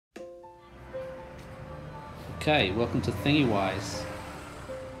Okay, welcome to ThingyWise.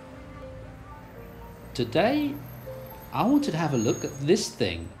 Today, I wanted to have a look at this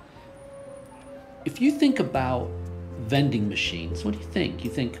thing. If you think about vending machines, what do you think?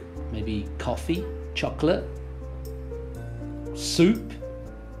 You think maybe coffee, chocolate, soup?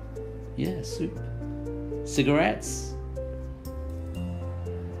 Yeah, soup. Cigarettes?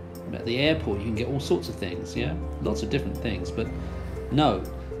 At the airport, you can get all sorts of things, yeah? Lots of different things, but no.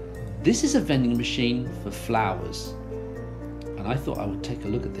 This is a vending machine for flowers. And I thought I would take a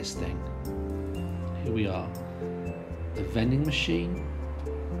look at this thing. Here we are. A vending machine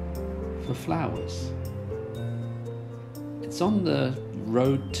for flowers. It's on the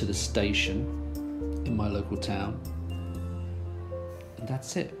road to the station in my local town. And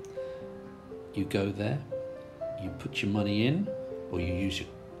that's it. You go there, you put your money in, or you use your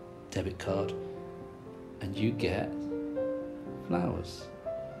debit card, and you get flowers.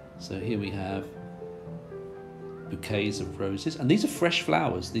 So here we have bouquets of roses, and these are fresh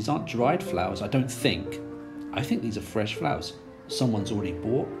flowers. These aren't dried flowers, I don't think. I think these are fresh flowers. Someone's already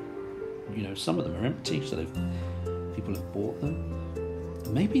bought, you know, some of them are empty, so people have bought them.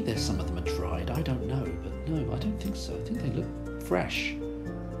 Maybe there's some of them are dried, I don't know, but no, I don't think so. I think they look fresh.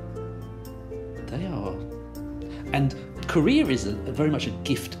 They are. And Korea is very much a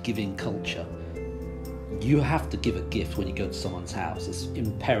gift-giving culture. You have to give a gift when you go to someone's house. It's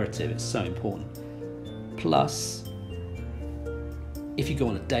imperative, it's so important. Plus, if you go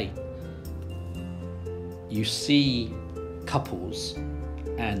on a date, you see couples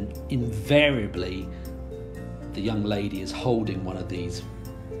and invariably the young lady is holding one of these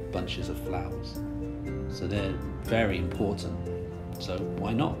bunches of flowers. So they're very important. So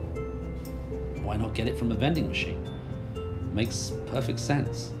why not? Why not get it from a vending machine? Makes perfect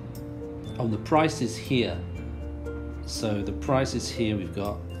sense. Oh, the price is here. So the price is here. We've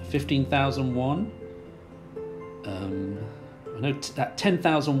got 15,000 won. I know that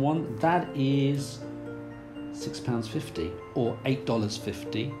 10,000 won, that is £6.50 or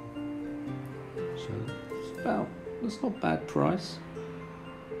 $8.50. So that's not a bad price.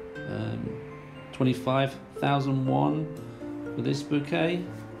 25,000 won for this bouquet.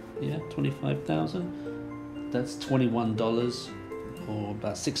 Yeah, 25,000. That's $21 or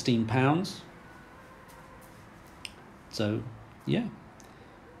about £16. So, yeah.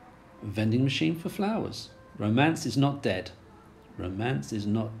 Vending machine for flowers. Romance is not dead. Romance is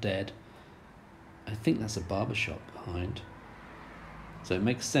not dead. I think that's a barber shop behind. So it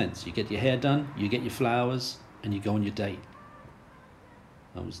makes sense. You get your hair done, you get your flowers, and you go on your date.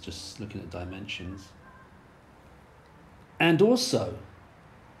 I was just looking at dimensions. And also,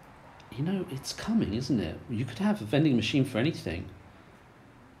 you know, it's coming, isn't it? You could have a vending machine for anything.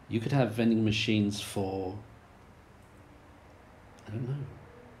 You could have vending machines for, I don't know,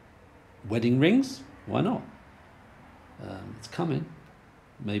 wedding rings? Why not? It's coming.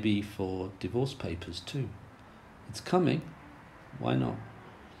 Maybe for divorce papers too. It's coming. Why not?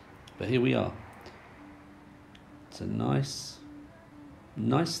 But here we are. It's a nice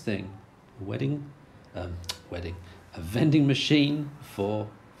thing. A vending machine for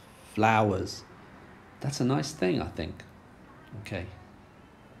flowers. That's a nice thing, I think. Okay.